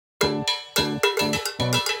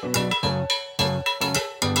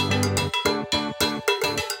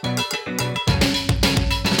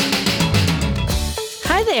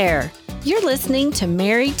You're listening to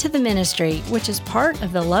Married to the Ministry, which is part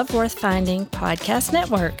of the Love Worth Finding podcast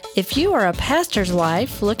network. If you are a pastor's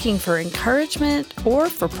wife looking for encouragement or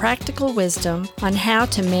for practical wisdom on how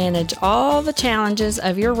to manage all the challenges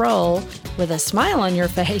of your role with a smile on your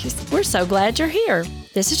face, we're so glad you're here.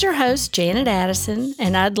 This is your host, Janet Addison,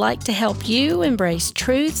 and I'd like to help you embrace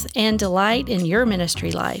truth and delight in your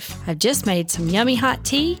ministry life. I've just made some yummy hot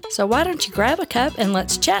tea, so why don't you grab a cup and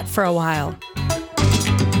let's chat for a while.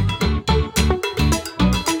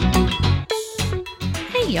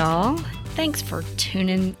 Hey y'all, thanks for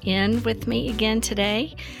tuning in with me again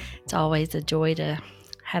today. It's always a joy to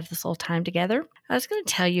have this little time together. I was going to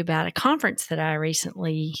tell you about a conference that I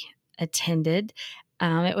recently attended.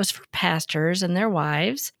 It was for pastors and their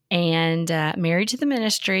wives, and Married to the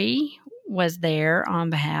Ministry was there on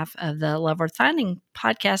behalf of the Love Worth Finding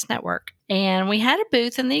podcast network. And we had a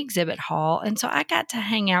booth in the exhibit hall, and so I got to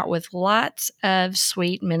hang out with lots of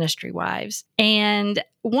sweet ministry wives. And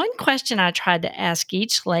one question I tried to ask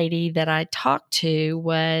each lady that I talked to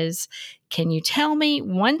was, can you tell me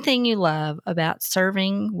one thing you love about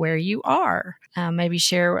serving where you are? Maybe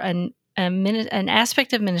share an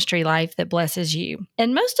aspect of ministry life that blesses you.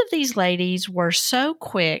 And most of these ladies were so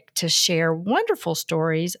quick to share wonderful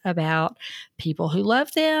stories about people who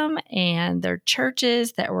loved them and their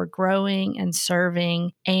churches that were growing and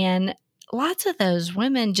serving. And lots of those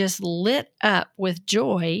women just lit up with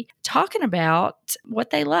joy talking about what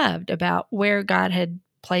they loved, about where God had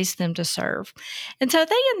placed them to serve. And so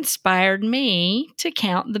they inspired me to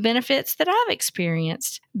count the benefits that I've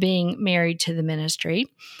experienced being married to the ministry.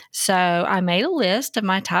 So I made a list of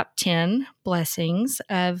my top 10 blessings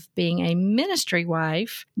of being a ministry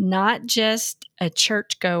wife, not just a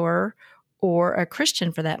churchgoer or a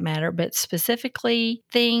Christian for that matter, but specifically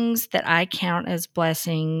things that I count as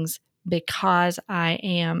blessings because I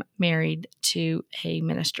am married to a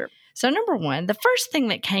minister. So number one, the first thing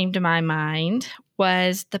that came to my mind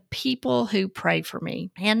was the people who pray for me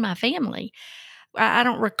and my family. I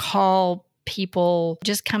don't recall people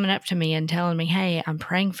just coming up to me and telling me, hey, I'm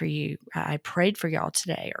praying for you. I prayed for y'all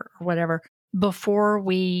today or whatever. Before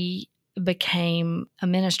we became a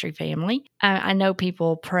ministry family, I know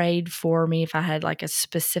people prayed for me if I had like a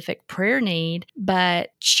specific prayer need, but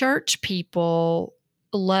church people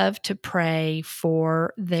love to pray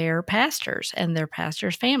for their pastors and their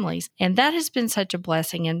pastors' families. And that has been such a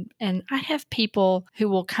blessing. And I have people who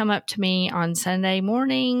will come up to me on Sunday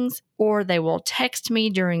mornings, or they will text me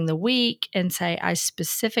during the week and say, I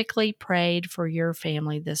specifically prayed for your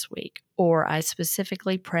family this week, or I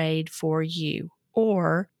specifically prayed for you,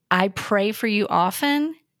 or I pray for you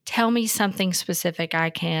often. Tell me something specific I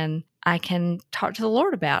can talk to the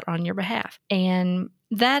Lord about on your behalf. And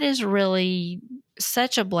that is really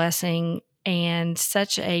such a blessing and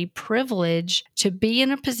such a privilege to be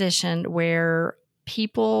in a position where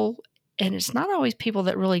people, and it's not always people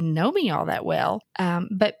that really know me all that well,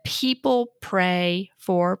 but people pray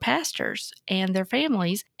for pastors and their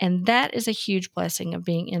families, and that is a huge blessing of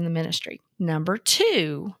being in the ministry. Number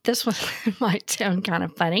two, this one might sound kind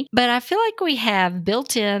of funny, but I feel like we have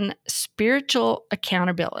built-in spiritual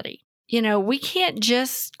accountability. You know, we can't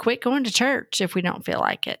just quit going to church if we don't feel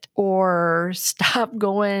like it, or stop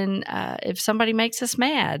going if somebody makes us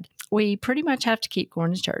mad. We pretty much have to keep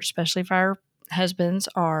going to church, especially if our husbands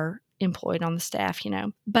are employed on the staff, you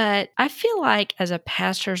know. But I feel like as a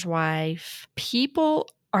pastor's wife, people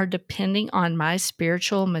are depending on my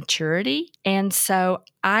spiritual maturity. And so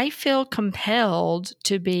I feel compelled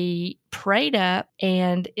to be prayed up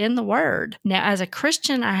and in the Word. Now, as a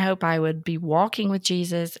Christian, I hope I would be walking with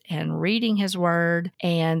Jesus and reading His Word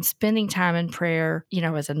and spending time in prayer, you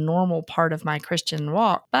know, as a normal part of my Christian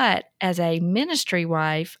walk. But as a ministry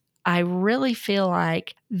wife, I really feel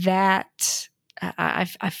like that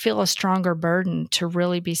I feel a stronger burden to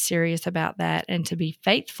really be serious about that and to be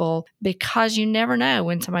faithful, because you never know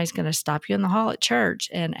when somebody's going to stop you in the hall at church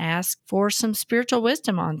and ask for some spiritual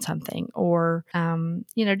wisdom on something, or,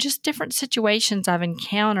 you know, just different situations I've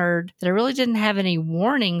encountered that I really didn't have any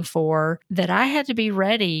warning for, that I had to be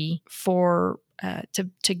ready for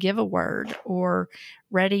to give a word or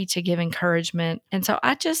ready to give encouragement. And so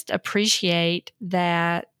I just appreciate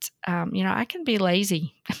that, you know, I can be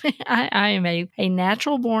lazy. I am a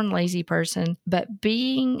natural born lazy person, but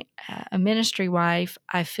being a ministry wife,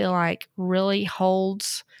 I feel like really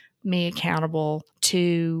holds me accountable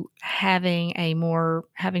to having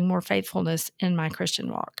more faithfulness in my Christian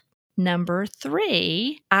walk. Number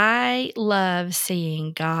three, I love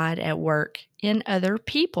seeing God at work in other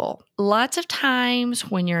people. Lots of times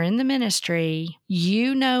when you're in the ministry,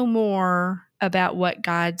 you know more about what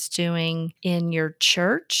God's doing in your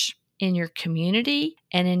church, in your community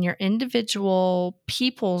and in your individual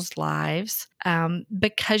people's lives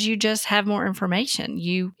because you just have more information.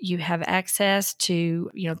 You have access to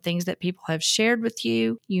things that people have shared with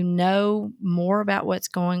you. You know more about what's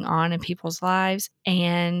going on in people's lives,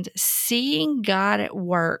 and seeing God at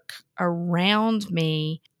work around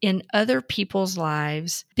me in other people's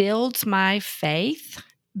lives builds my faith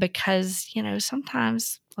because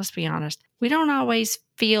sometimes, let's be honest, we don't always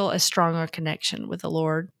feel as strong a connection with the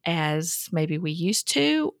Lord as maybe we used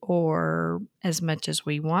to or as much as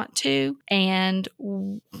we want to. And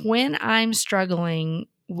when I'm struggling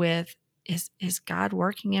with, is God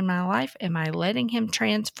working in my life? Am I letting Him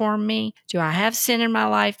transform me? Do I have sin in my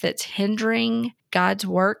life that's hindering God's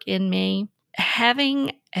work in me?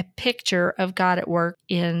 Having a picture of God at work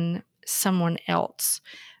in someone else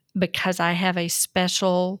because I have a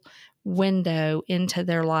special window into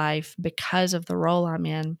their life because of the role I'm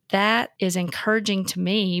in, that is encouraging to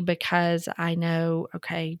me because I know,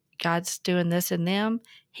 okay, God's doing this in them.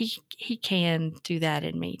 He can do that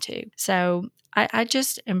in me too. So I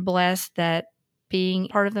just am blessed that being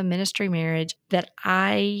part of the ministry marriage, that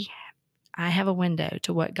I have a window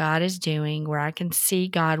to what God is doing where I can see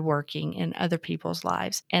God working in other people's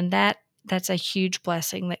lives. And that's a huge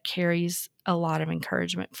blessing that carries a lot of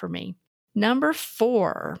encouragement for me. Number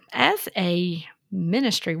 4, as a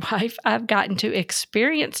ministry wife, I've gotten to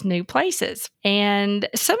experience new places. And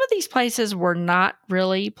some of these places were not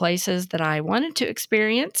really places that I wanted to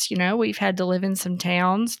experience. We've had to live in some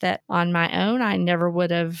towns that on my own, I never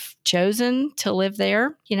would have chosen to live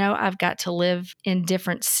there. I've got to live in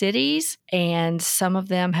different cities, and some of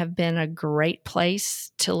them have been a great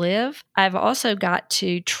place to live. I've also got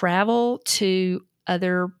to travel to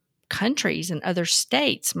other countries and other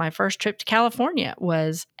states. My first trip to California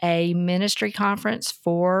was a ministry conference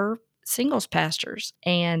for singles pastors.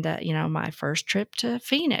 And, my first trip to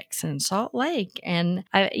Phoenix and Salt Lake. And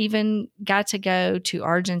I even got to go to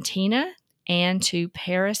Argentina and to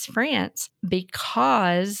Paris, France,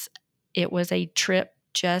 because it was a trip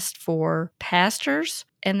just for pastors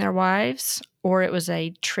and their wives, or it was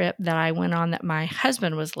a trip that I went on that my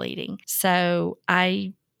husband was leading. So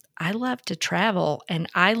I love to travel, and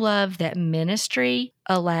I love that ministry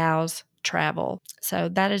allows travel. So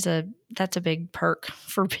that's a big perk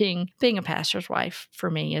for being a pastor's wife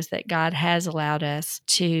for me, is that God has allowed us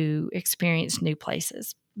to experience new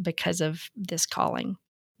places because of this calling.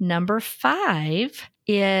 Number 5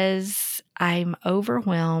 is I'm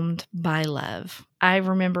overwhelmed by love. I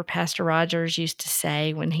remember Pastor Rogers used to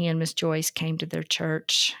say when he and Miss Joyce came to their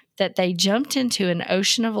church that they jumped into an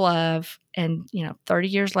ocean of love and, 30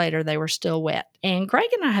 years later, they were still wet. And Greg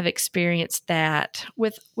and I have experienced that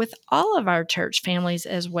with all of our church families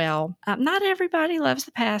as well. Not everybody loves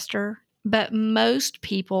the pastor, but most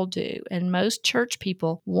people do. And most church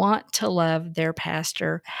people want to love their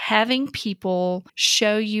pastor. Having people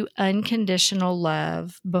show you unconditional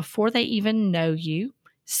love before they even know you,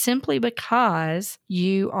 simply because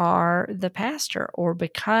you are the pastor or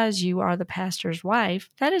because you are the pastor's wife,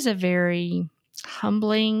 that is a very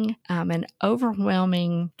humbling and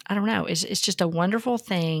overwhelming, it's just a wonderful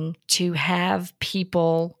thing to have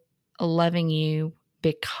people loving you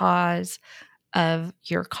because of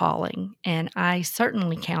your calling. And I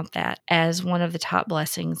certainly count that as one of the top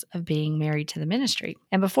blessings of being married to the ministry.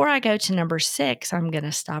 And before I go to number 6, I'm going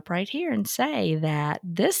to stop right here and say that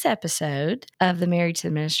this episode of the Married to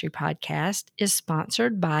the Ministry podcast is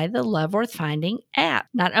sponsored by the Love Worth Finding app.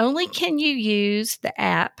 Not only can you use the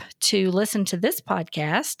app to listen to this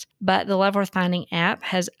podcast, but the Love Worth Finding app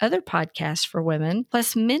has other podcasts for women,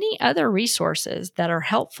 plus many other resources that are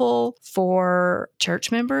helpful for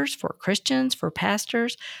church members, for Christians, for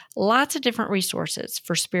pastors, lots of different resources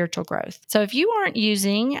for spiritual growth. So if you aren't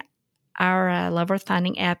using our Love Worth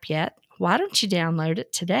Finding app yet, why don't you download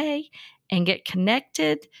it today and get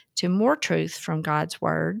connected to more truth from God's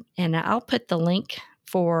Word? And I'll put the link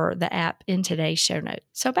for the app in today's show notes.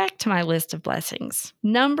 So back to my list of blessings.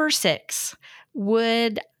 Number 6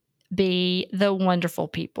 would be the wonderful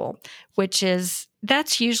people,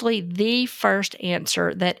 that's usually the first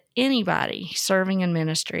answer that anybody serving in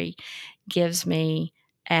ministry gives me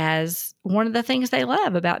as one of the things they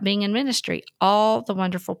love about being in ministry. All the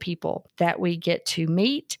wonderful people that we get to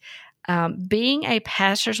meet. Being a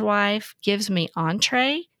pastor's wife gives me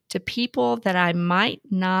entree to people that I might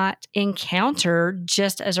not encounter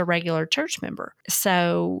just as a regular church member.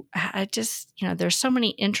 So I just, there's so many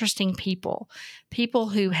interesting people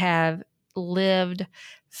who have lived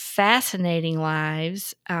fascinating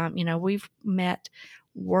lives. We've met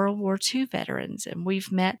World War II veterans, and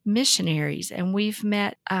we've met missionaries, and we've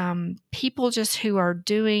met people just who are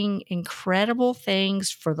doing incredible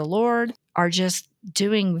things for the Lord, are just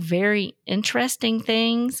doing very interesting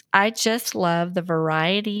things. I just love the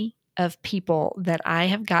variety of people that I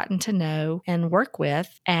have gotten to know and work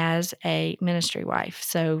with as a ministry wife.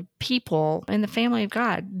 So people in the family of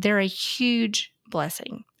God, they're a huge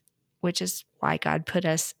blessing, which is why God put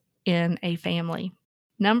us in a family.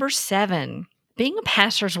 Number 7, being a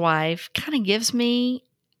pastor's wife kind of gives me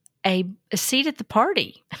a seat at the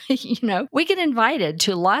party. We get invited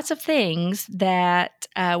to lots of things that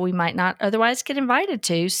we might not otherwise get invited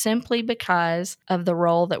to simply because of the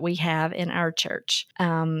role that we have in our church.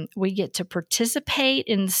 We get to participate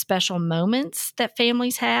in the special moments that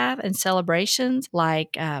families have and celebrations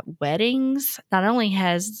like weddings. Not only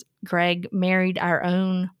has Greg married our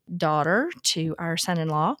own daughter to our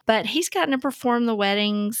son-in-law, but he's gotten to perform the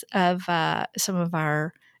weddings of some of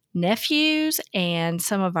our nephews and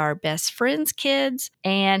some of our best friends' kids,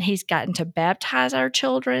 and he's gotten to baptize our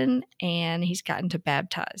children, and he's gotten to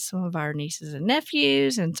baptize some of our nieces and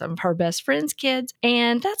nephews and some of our best friends' kids.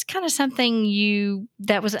 And that's kind of something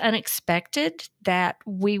that was unexpected, that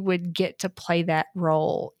we would get to play that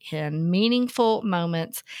role in meaningful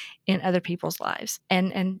moments in other people's lives,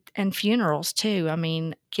 and funerals too. I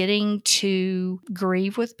mean, getting to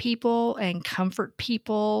grieve with people and comfort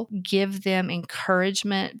people, give them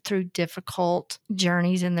encouragement through difficult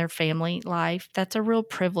journeys in their family life. That's a real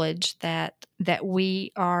privilege that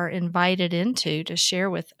we are invited into to share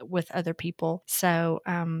with other people. So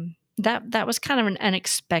that was kind of an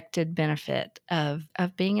unexpected benefit of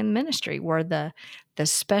being in ministry, were the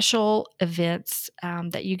special events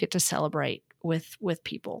that you get to celebrate with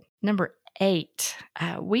people. Number 8,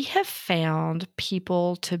 we have found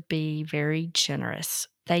people to be very generous.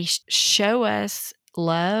 They show us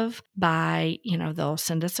love by, they'll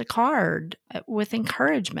send us a card with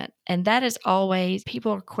encouragement. And that is always,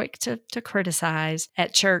 people are quick to criticize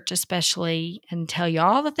at church, especially, and tell you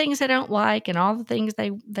all the things they don't like and all the things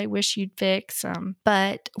they wish you'd fix.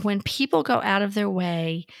 But when people go out of their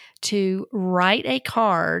way to write a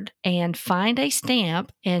card and find a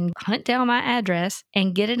stamp and hunt down my address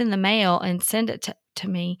and get it in the mail and send it to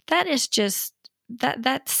me, that is just,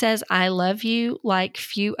 that says I love you like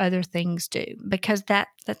few other things do, because that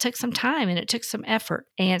took some time and it took some effort.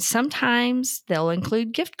 And sometimes they'll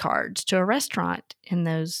include gift cards to a restaurant in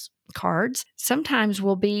those cards. Sometimes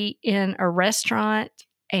we'll be in a restaurant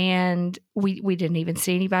and we didn't even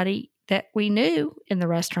see anybody that we knew in the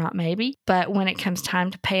restaurant maybe, but when it comes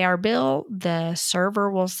time to pay our bill, the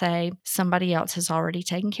server will say, somebody else has already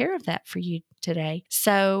taken care of that for you today.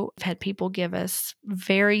 So I've had people give us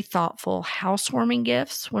very thoughtful housewarming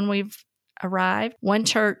gifts when we've arrived. One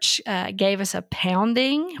church gave us a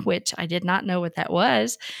pounding, which I did not know what that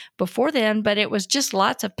was before then, but it was just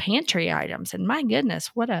lots of pantry items. And my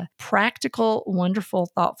goodness, what a practical,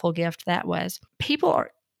 wonderful, thoughtful gift that was. People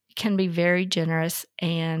can be very generous,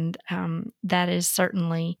 and that is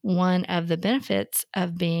certainly one of the benefits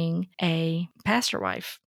of being a pastor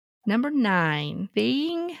wife. Number 9,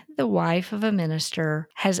 being the wife of a minister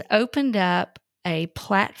has opened up a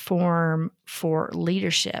platform for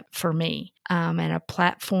leadership for me, and a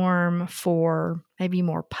platform for maybe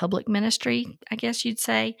more public ministry, I guess you'd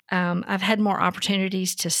say. I've had more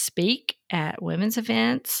opportunities to speak at women's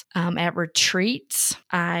events, at retreats.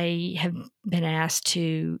 I have been asked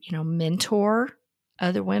to, mentor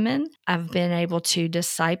other women. I've been able to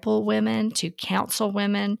disciple women, to counsel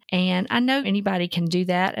women. And I know anybody can do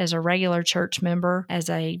that as a regular church member, as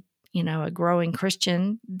a growing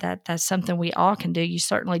Christian. That's something we all can do. You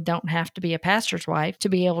certainly don't have to be a pastor's wife to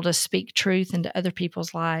be able to speak truth into other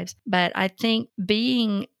people's lives. But I think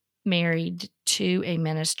being married to a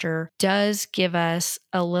minister does give us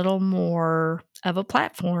a little more of a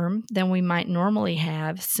platform than we might normally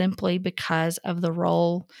have, simply because of the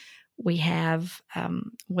role we have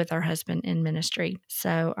with our husband in ministry.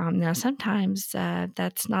 So now sometimes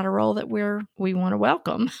that's not a role that we want to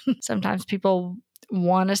welcome. Sometimes people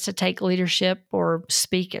want us to take leadership or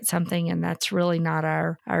speak at something, and that's really not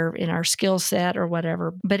our in our skill set or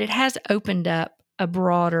whatever. But it has opened up a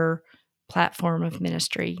broader platform of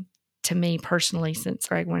ministry to me personally since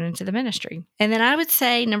Greg went into the ministry. And then I would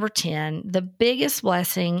say number 10, the biggest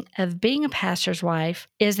blessing of being a pastor's wife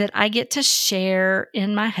is that I get to share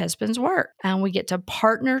in my husband's work, and we get to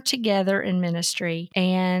partner together in ministry.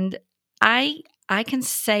 And I can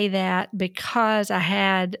say that because I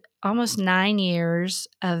had almost 9 years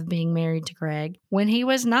of being married to Greg when he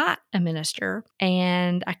was not a minister,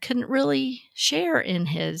 and I couldn't really share in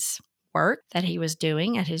his work that he was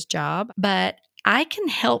doing at his job. But I can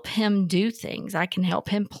help him do things. I can help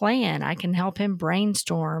him plan. I can help him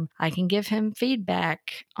brainstorm. I can give him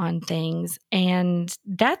feedback on things. And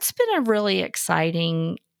that's been a really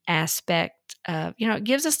exciting aspect of, it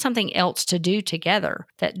gives us something else to do together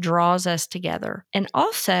that draws us together. And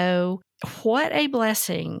also, what a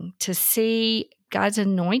blessing to see God's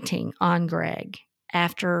anointing on Greg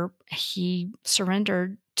after he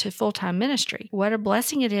surrendered to full-time ministry. What a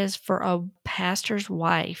blessing it is for a pastor's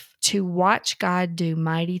wife to watch God do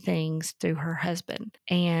mighty things through her husband.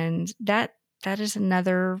 And that is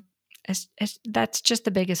another, that's just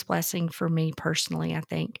the biggest blessing for me personally, I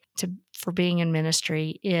think, for being in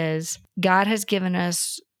ministry, is God has given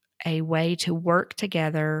us a way to work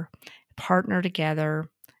together, partner together,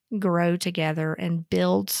 grow together, and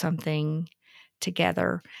build something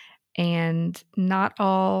together. And not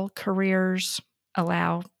all careers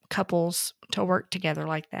allow couples to work together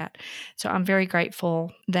like that. So I'm very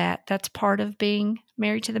grateful that that's part of being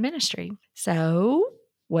married to the ministry. So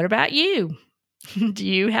what about you? Do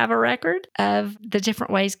you have a record of the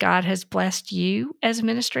different ways God has blessed you as a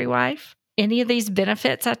ministry wife? Any of these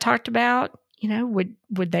benefits I talked about, would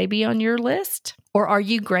they be on your list? Or are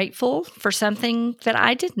you grateful for something that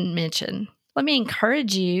I didn't mention? Let me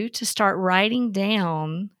encourage you to start writing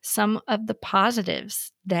down some of the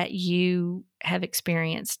positives that you have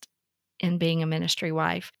experienced in being a ministry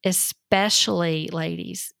wife, especially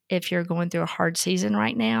ladies, if you're going through a hard season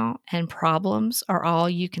right now and problems are all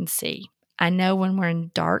you can see. I know when we're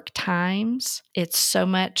in dark times, it's so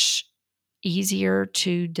much easier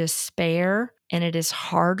to despair, and it is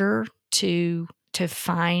harder to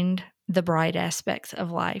find the bright aspects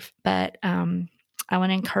of life. But I want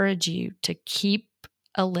to encourage you to keep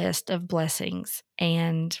a list of blessings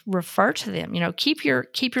and refer to them. Keep your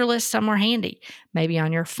list somewhere handy, maybe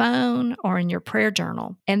on your phone or in your prayer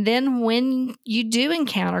journal. And then when you do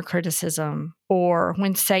encounter criticism, or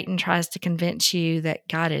when Satan tries to convince you that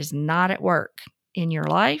God is not at work in your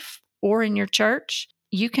life or in your church,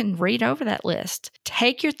 you can read over that list.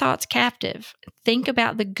 Take your thoughts captive. Think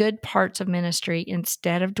about the good parts of ministry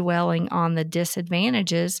instead of dwelling on the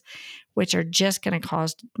disadvantages, which are just going to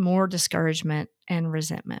cause more discouragement and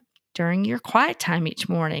resentment. During your quiet time each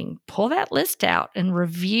morning, pull that list out and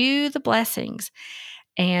review the blessings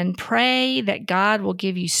and pray that God will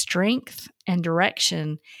give you strength and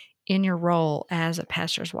direction in your role as a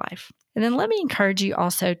pastor's wife. And then let me encourage you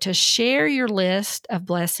also to share your list of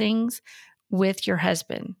blessings with your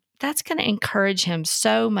husband. That's going to encourage him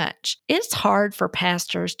so much. It's hard for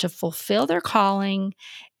pastors to fulfill their calling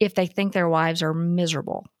if they think their wives are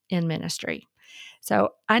miserable in ministry. So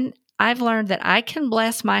I've learned that I can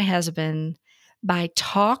bless my husband by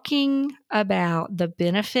talking about the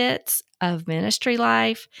benefits of ministry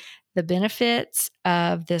life, the benefits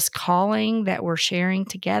of this calling that we're sharing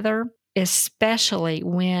together, especially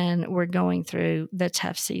when we're going through the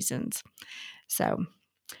tough seasons. So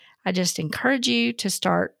I just encourage you to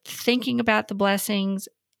start thinking about the blessings.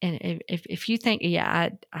 And if you think,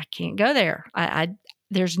 I can't go there,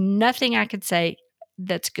 there's nothing I could say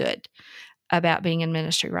that's good about being in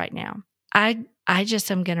ministry right now. I just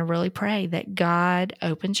am going to really pray that God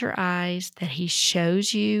opens your eyes, that He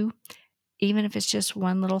shows you, even if it's just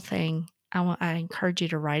one little thing. I encourage you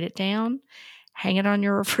to write it down, hang it on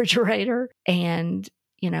your refrigerator, and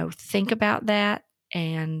think about that.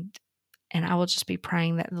 And I will just be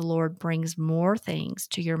praying that the Lord brings more things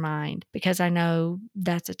to your mind, because I know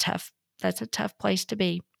that's a tough place to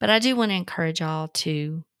be. But I do want to encourage y'all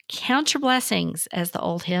to count your blessings, as the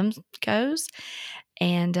old hymn goes,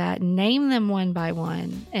 and name them one by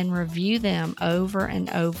one and review them over and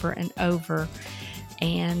over and over.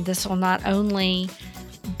 And this will not only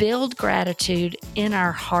build gratitude in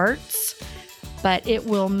our hearts, but it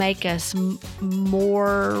will make us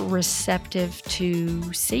more receptive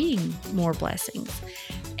to seeing more blessings.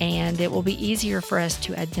 And it will be easier for us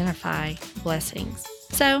to identify blessings.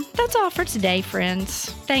 So that's all for today, friends.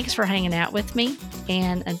 Thanks for hanging out with me.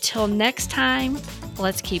 And until next time,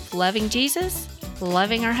 let's keep loving Jesus,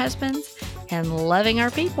 loving our husbands, and loving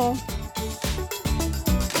our people.